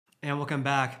And welcome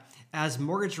back. As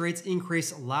mortgage rates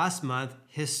increased last month,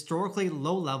 historically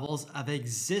low levels of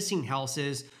existing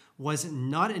houses was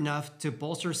not enough to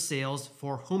bolster sales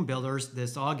for home builders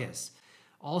this August.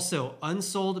 Also,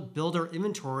 unsold builder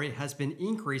inventory has been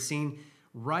increasing,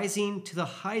 rising to the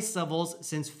highest levels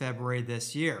since February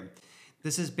this year.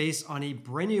 This is based on a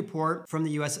brand new report from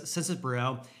the US Census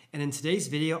Bureau, and in today's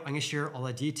video, I'm going to share all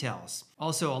the details.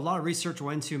 Also, a lot of research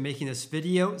went into making this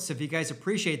video, so if you guys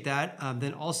appreciate that,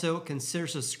 then also consider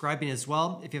subscribing as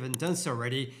well if you haven't done so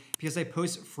already, because I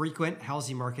post frequent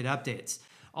housing market updates.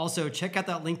 Also, check out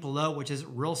that link below, which is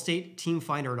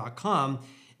realestateteamfinder.com,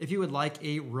 if you would like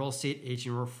a real estate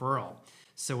agent referral.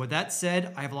 So with that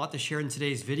said, I have a lot to share in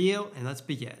today's video, and let's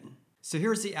begin. So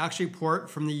here's the actual report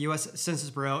from the US Census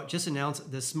Bureau just announced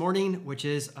this morning, which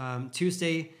is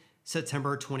Tuesday,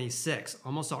 September 26,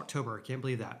 almost October. Can't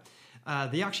believe that.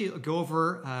 They actually go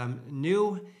over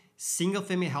new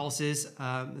single-family houses,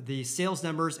 the sales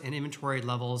numbers and inventory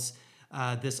levels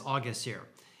this August here.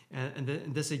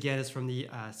 And this again is from the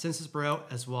Census Bureau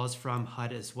as well as from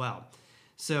HUD as well.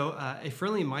 So a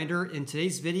friendly reminder, in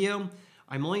today's video,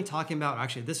 I'm only talking about,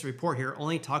 actually this report here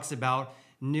only talks about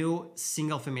new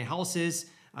single-family houses,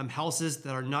 houses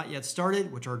that are not yet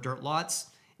started, which are dirt lots,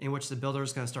 in which the builder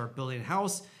is going to start building a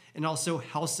house, and also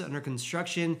houses under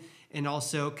construction, and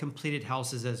also completed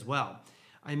houses as well.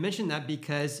 I mention that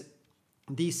because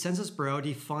the Census Bureau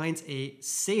defines a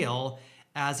sale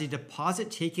as a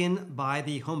deposit taken by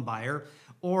the home buyer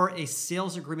or a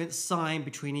sales agreement signed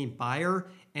between a buyer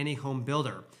and a home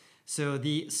builder. So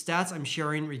the stats I'm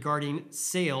sharing regarding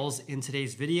sales in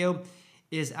today's video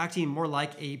is acting more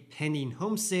like a pending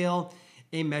home sale,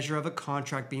 a measure of a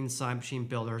contract being signed between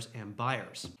builders and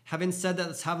buyers. Having said that,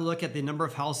 let's have a look at the number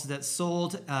of houses that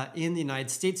sold in the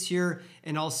United States here,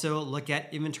 and also look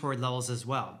at inventory levels as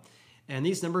well. And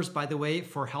these numbers, by the way,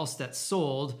 for houses that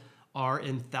sold are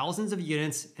in thousands of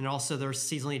units, and also they're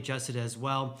seasonally adjusted as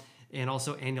well, and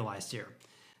also annualized here.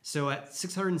 So at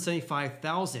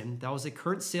 675,000, that was the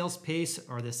current sales pace,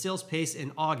 or the sales pace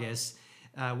in August,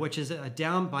 which is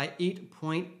down by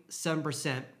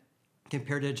 8.7%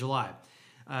 compared to July,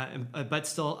 but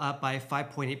still up by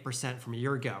 5.8% from a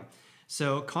year ago.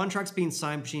 So contracts being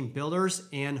signed between builders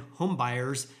and home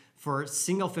buyers for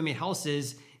single-family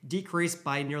houses decreased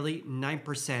by nearly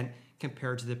 9%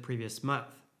 compared to the previous month.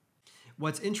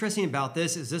 What's interesting about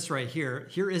this is this right here.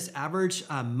 Here is average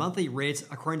monthly rates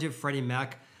according to Freddie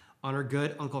Mac on our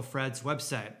good Uncle Fred's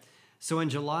website. So in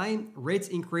July, rates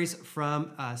increased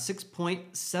from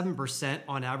 6.7%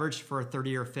 on average for a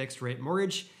 30-year fixed rate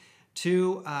mortgage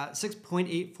to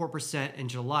 6.84% in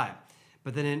July.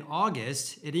 But then in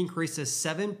August, it increased to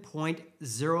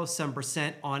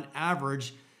 7.07% on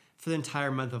average for the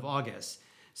entire month of August.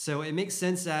 So it makes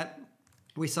sense that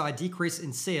we saw a decrease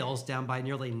in sales down by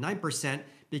nearly 9%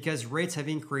 because rates have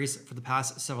increased for the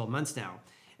past several months now.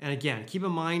 And again, keep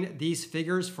in mind, these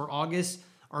figures for August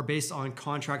are based on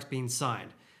contracts being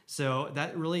signed. So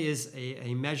that really is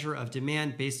a measure of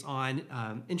demand based on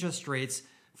interest rates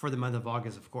for the month of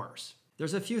August, of course.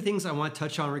 There's a few things I want to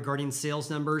touch on regarding sales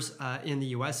numbers in the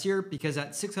US here, because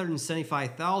at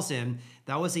 675,000,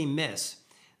 that was a miss.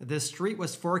 The street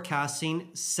was forecasting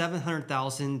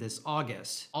 700,000 this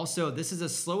August. Also, this is the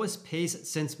slowest pace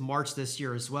since March this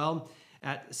year as well.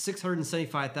 At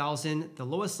 675,000, the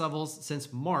lowest levels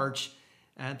since March.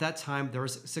 At that time, there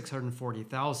was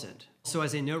 640,000. So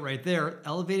as a note right there,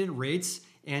 elevated rates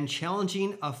and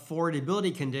challenging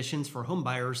affordability conditions for home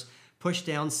buyers pushed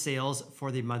down sales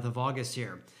for the month of August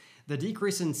here. The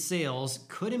decrease in sales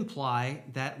could imply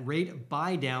that rate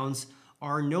buydowns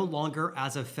are no longer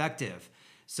as effective.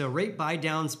 So rate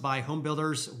buydowns by home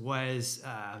builders was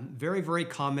very, very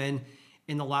common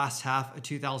in the last half of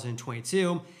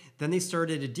 2022. Then they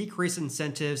started to decrease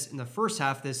incentives in the first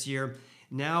half this year.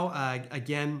 Now,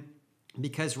 again,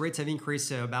 because rates have increased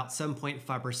to about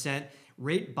 7.5%,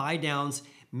 rate buydowns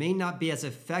may not be as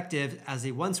effective as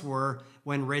they once were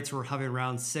when rates were hovering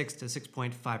around 6 to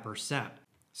 6.5%.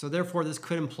 So therefore, this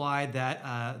could imply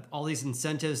that all these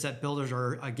incentives that builders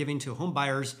are giving to home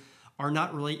buyers are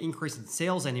not really increasing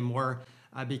sales anymore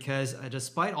because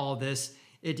despite all of this,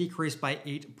 it decreased by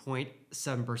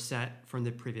 8.7% from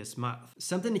the previous month.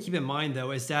 Something to keep in mind though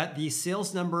is that the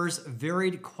sales numbers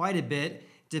varied quite a bit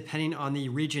depending on the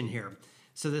region here.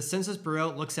 So the Census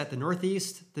Bureau looks at the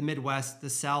Northeast, the Midwest, the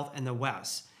South, and the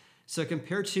West. So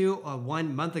compared to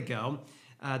 1 month ago,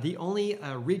 the only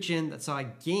region that saw a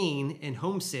gain in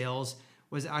home sales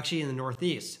was actually in the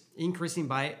Northeast, increasing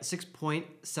by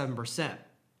 6.7%,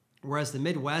 whereas the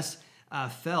Midwest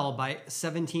fell by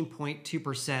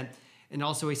 17.2%, and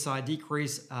also we saw a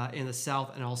decrease in the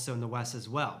South and also in the West as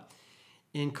well.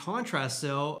 In contrast,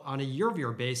 though, on a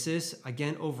year-over-year basis,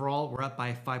 again, overall, we're up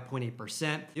by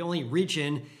 5.8%. The only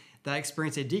region that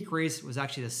experienced a decrease was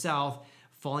actually the South,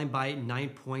 falling by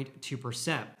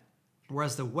 9.2%,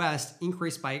 whereas the West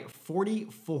increased by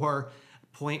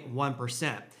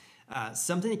 44.1%.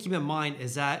 Something to keep in mind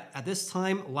is that at this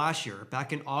time last year,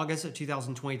 back in August of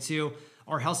 2022,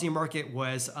 our housing market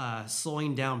was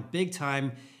slowing down big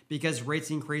time because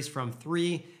rates increased from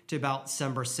 3 to about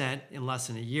 7% in less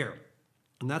than a year.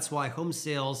 And that's why home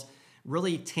sales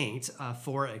really tanked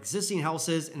for existing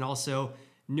houses and also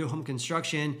new home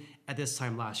construction at this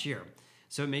time last year.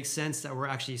 So it makes sense that we're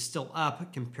actually still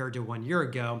up compared to 1 year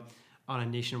ago on a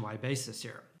nationwide basis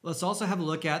here. Let's also have a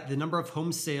look at the number of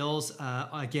home sales,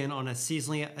 again, on a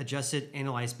seasonally adjusted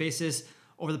annualized basis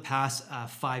over the past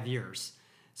 5 years.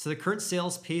 So the current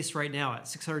sales pace right now at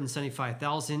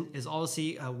 675,000 is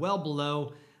obviously well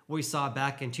below what we saw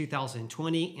back in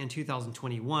 2020 and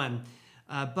 2021,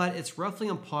 but it's roughly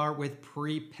on par with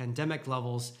pre-pandemic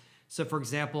levels. So for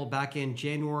example, back in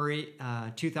January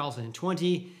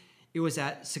 2020, it was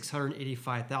at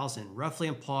 685,000, roughly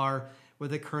on par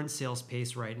with the current sales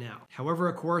pace right now. However,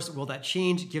 of course, will that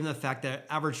change given the fact that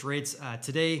average rates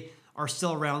today are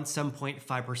still around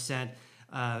 7.5%,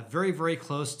 very, very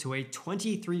close to a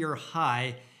 23-year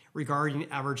high regarding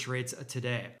average rates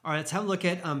today. All right, let's have a look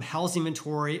at housing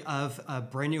inventory of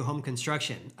brand new home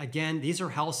construction. Again, these are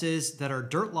houses that are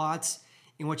dirt lots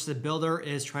in which the builder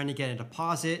is trying to get a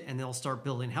deposit and they'll start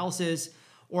building houses,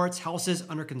 or it's houses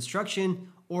under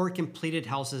construction or completed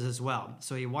houses as well.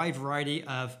 So a wide variety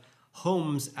of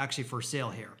homes actually for sale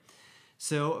here.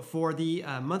 So for the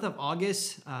month of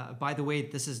August, by the way,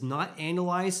 this is not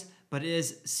annualized, but it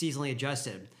is seasonally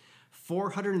adjusted.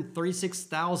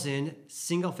 436,000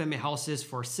 single-family houses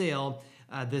for sale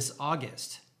this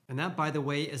August. And that, by the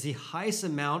way, is the highest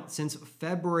amount since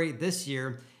February this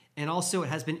year, and also it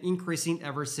has been increasing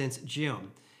ever since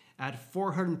June. At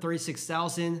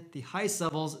 436,000, the highest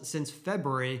levels since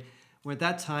February, when at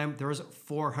that time there was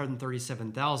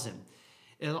 437,000.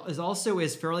 It also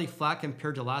is fairly flat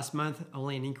compared to last month,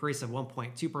 only an increase of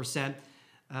 1.2%,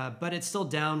 but it's still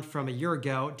down from a year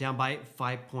ago, down by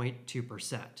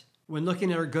 5.2%. When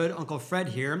looking at our good Uncle Fred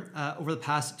here, over the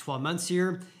past 12 months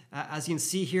here, as you can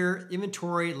see here,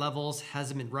 inventory levels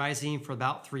hasn't been rising for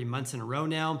about 3 months in a row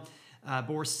now, but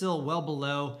we're still well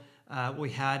below what we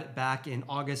had back in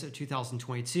August of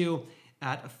 2022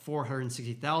 at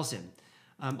 460,000.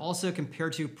 Also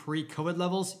compared to pre-COVID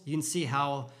levels, you can see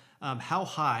how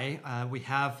high we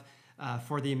have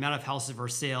for the amount of houses for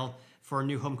sale for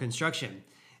new home construction.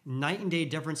 Night and day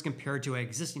difference compared to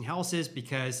existing houses,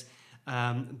 because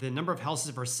the number of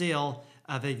houses for sale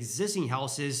of existing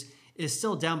houses is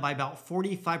still down by about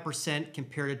 45%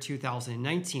 compared to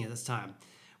 2019 at this time,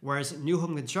 whereas new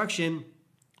home construction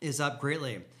is up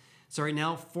greatly. So right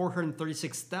now,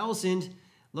 436,000.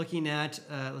 Looking at,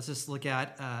 let's just look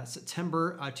at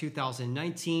September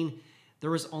 2019,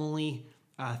 there was only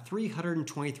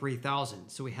 323,000.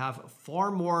 So we have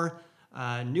far more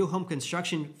new home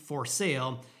construction for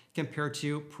sale compared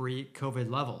to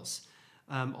pre-COVID levels.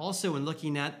 Also, when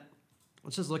looking at,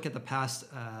 let's just look at the past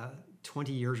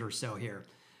 20 years or so here.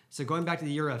 So going back to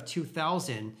the year of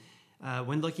 2000,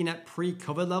 when looking at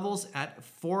pre-COVID levels at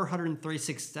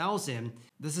 436,000,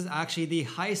 this is actually the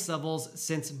highest levels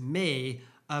since May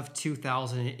of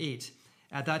 2008.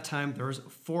 At that time, there was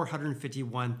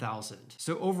 451,000.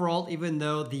 So overall, even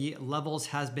though the levels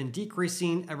has been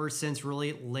decreasing ever since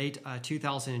really late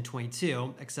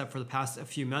 2022, except for the past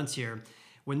few months here,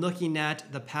 when looking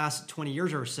at the past 20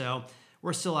 years or so,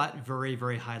 we're still at very,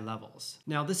 very high levels.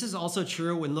 Now, this is also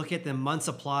true when looking at the month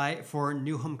supply for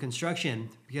new home construction,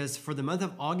 because for the month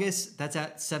of August, that's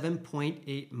at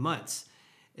 7.8 months.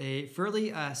 A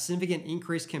fairly significant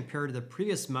increase compared to the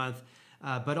previous month,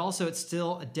 but also it's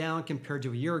still down compared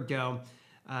to a year ago,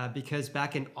 because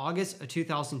back in August of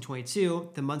 2022,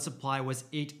 the month supply was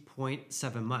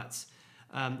 8.7 months.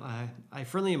 A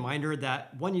friendly reminder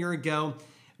that 1 year ago,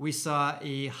 we saw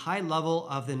a high level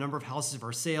of the number of houses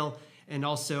for sale and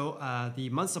also the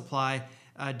month supply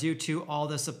due to all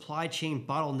the supply chain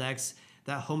bottlenecks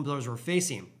that home builders were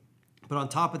facing. But on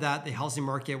top of that, the housing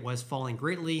market was falling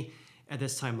greatly at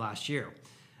this time last year.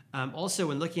 Also,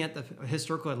 when looking at the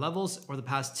historical levels over the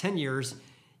past 10 years,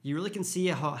 you really can see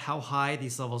how high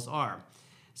these levels are.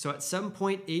 So at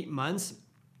 7.8 months,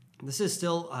 this is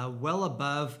still well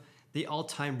above the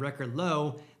all-time record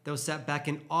low that was set back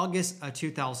in August of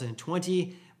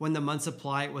 2020, when the month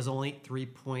supply was only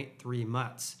 3.3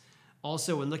 months.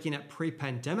 Also, when looking at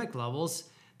pre-pandemic levels,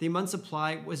 the month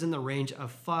supply was in the range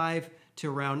of 5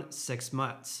 to around 6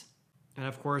 months. And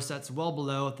of course, that's well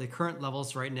below the current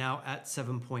levels right now at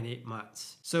 7.8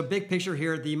 months. So big picture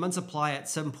here, the month supply at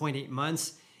 7.8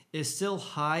 months is still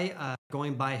high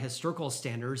going by historical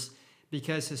standards,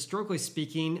 because historically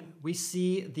speaking, we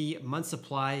see the month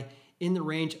supply in the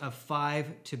range of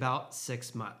 5 to about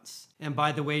 6 months. And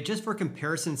by the way, just for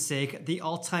comparison's sake, the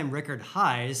all-time record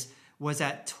highs was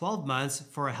at 12 months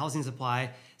for a housing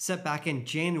supply set back in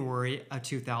January of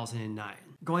 2009.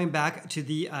 Going back to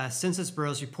the Census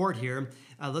Bureau's report here,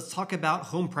 let's talk about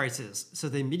home prices. So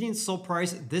the median sold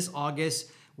price this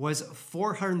August was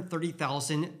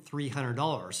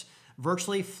 $430,300,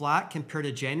 virtually flat compared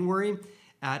to January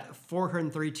at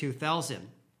 $432,000.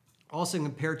 Also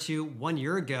compared to 1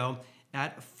 year ago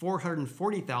at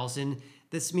 $440,000,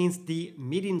 this means the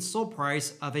median sold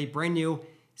price of a brand new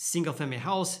single-family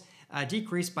house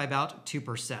decreased by about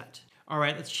 2%. All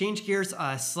right, let's change gears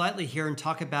slightly here and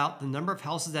talk about the number of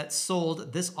houses that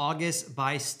sold this August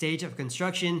by stage of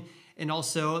construction, and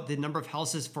also the number of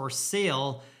houses for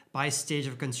sale by stage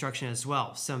of construction as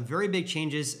well. Some very big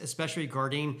changes, especially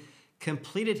regarding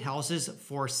completed houses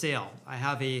for sale. I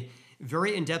have a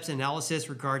very in-depth analysis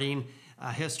regarding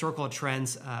historical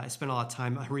trends. I spent a lot of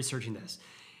time researching this.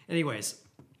 Anyways,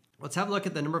 let's have a look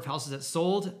at the number of houses that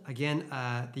sold. Again,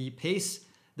 the pace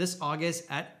this August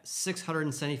at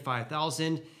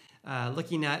 675,000,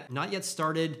 looking at not yet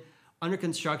started, under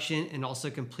construction, and also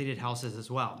completed houses as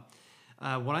well.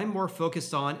 What I'm more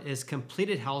focused on is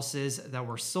completed houses that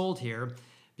were sold here,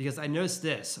 because I noticed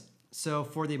this. So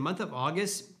for the month of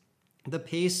August, the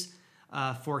pace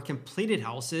for completed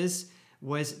houses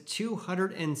was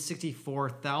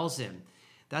 264,000.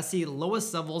 That's the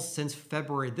lowest level since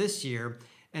February this year.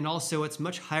 And also it's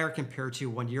much higher compared to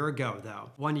 1 year ago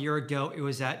though. 1 year ago, it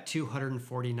was at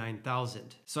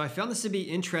 249,000. So I found this to be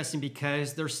interesting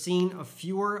because they're seeing a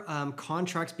fewer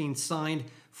contracts being signed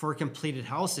for completed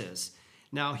houses.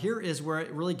 Now here is where it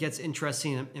really gets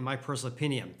interesting in my personal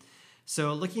opinion.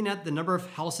 So looking at the number of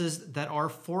houses that are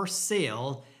for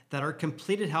sale, that are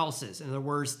completed houses. In other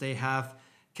words, they have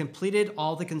completed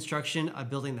all the construction of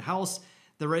building the house.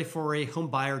 They're ready for a home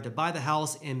buyer to buy the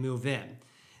house and move in.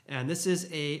 And this is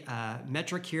a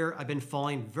metric here I've been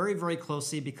following very, very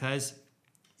closely, because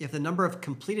if the number of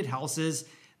completed houses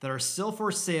that are still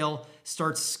for sale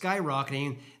starts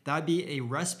skyrocketing, that would be a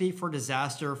recipe for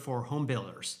disaster for home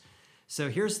builders. So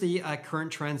here's the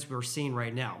current trends we're seeing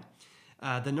right now.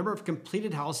 The number of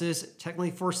completed houses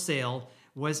technically for sale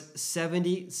was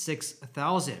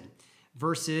 76,000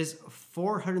 versus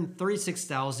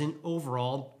 436,000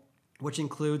 overall, which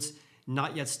includes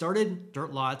not yet started,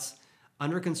 dirt lots,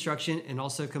 under construction, and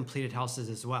also completed houses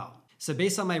as well. So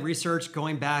based on my research,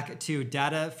 going back to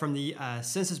data from the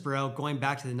Census Bureau, going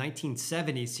back to the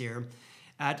 1970s here,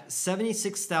 at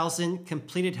 76,000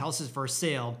 completed houses for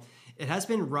sale, it has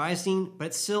been rising, but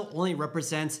it still only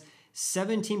represents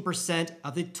 17%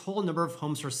 of the total number of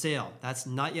homes for sale. That's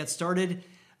not yet started,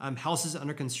 houses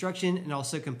under construction, and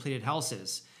also completed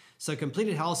houses. So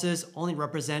completed houses only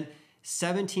represent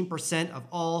 17% of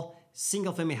all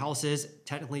single-family houses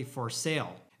technically for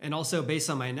sale. And also based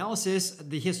on my analysis,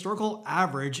 the historical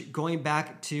average going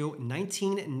back to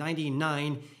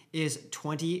 1999 is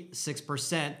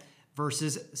 26%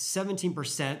 versus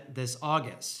 17% this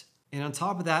August. And on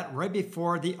top of that, right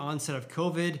before the onset of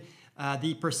COVID,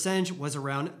 the percentage was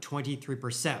around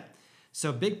 23%.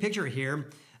 So big picture here,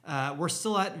 we're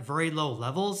still at very low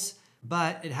levels,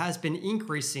 but it has been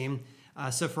increasing.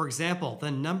 So for example,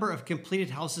 the number of completed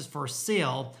houses for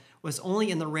sale was only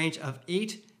in the range of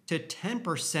 8 to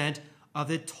 10% of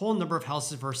the total number of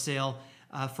houses for sale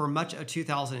for much of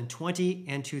 2020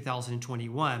 and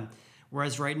 2021,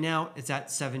 whereas right now it's at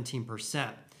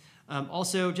 17%.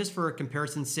 Also, just for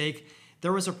comparison's sake,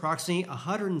 there was approximately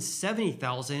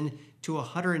 170,000 to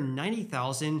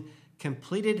 190,000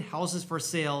 completed houses for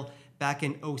sale back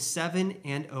in 07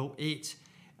 and 08.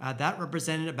 That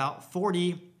represented about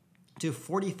 40 to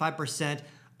 45%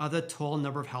 of the total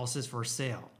number of houses for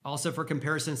sale. Also, for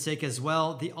comparison's sake as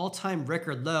well, the all-time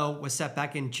record low was set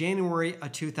back in January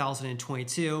of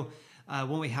 2022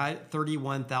 when we had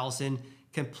 31,000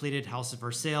 completed houses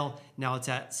for sale. Now it's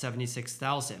at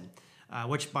 76,000,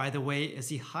 which by the way is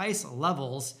the highest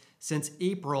levels since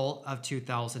April of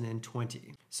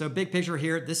 2020. So big picture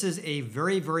here, this is a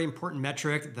very, very important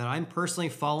metric that I'm personally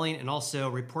following and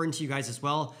also reporting to you guys as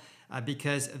well,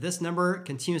 because this number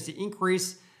continues to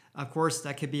increase. Of course,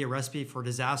 that could be a recipe for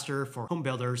disaster for home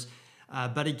builders.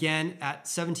 But again, at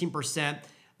 17%,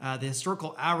 the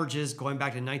historical averages going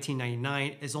back to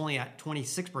 1999 is only at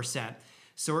 26%.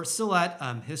 So we're still at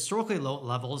historically low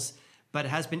levels, but it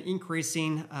has been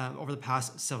increasing over the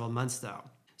past several months though.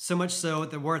 So much so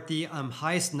that we're at the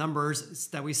highest numbers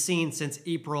that we've seen since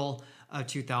April of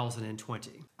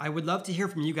 2020. I would love to hear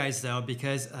from you guys though,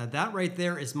 because that right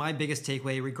there is my biggest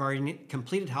takeaway regarding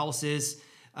completed houses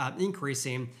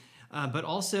increasing, but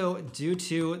also due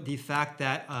to the fact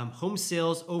that home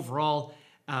sales overall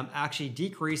actually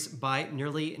decreased by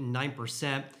nearly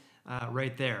 9%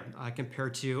 right there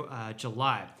compared to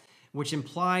July, which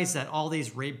implies that all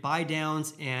these rate buy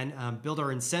downs and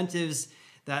builder incentives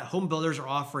that home builders are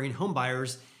offering home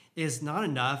buyers is not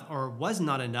enough, or was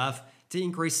not enough, to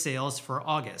increase sales for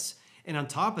August. And on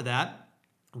top of that,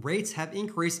 rates have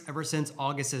increased ever since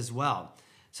August as well.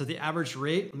 So the average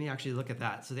rate, let me actually look at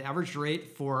that. So the average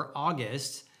rate for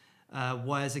August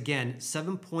was, again,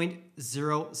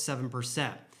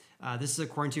 7.07%. This is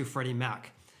according to Freddie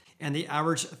Mac. And the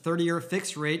average 30-year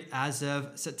fixed rate as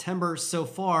of September so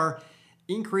far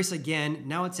increased again.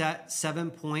 Now it's at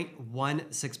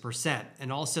 7.16%.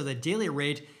 And also the daily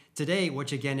rate today,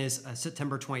 which again is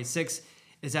September 26th,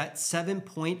 is at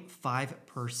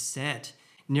 7.5%,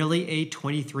 nearly a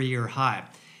 23-year high.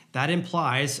 That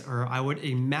implies, or I would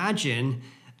imagine,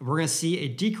 we're going to see a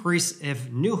decrease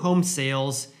of new home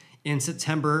sales in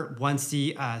September once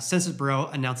the Census Bureau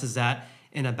announces that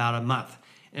in about a month.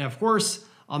 And of course,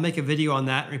 I'll make a video on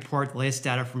that and report the latest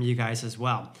data from you guys as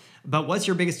well. But what's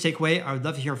your biggest takeaway? I would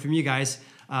love to hear from you guys.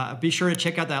 Be sure to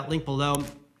check out that link below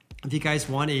if you guys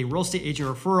want a real estate agent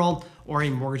referral or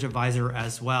a mortgage advisor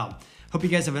as well. Hope you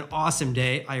guys have an awesome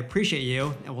day. I appreciate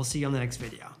you, and we'll see you on the next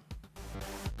video.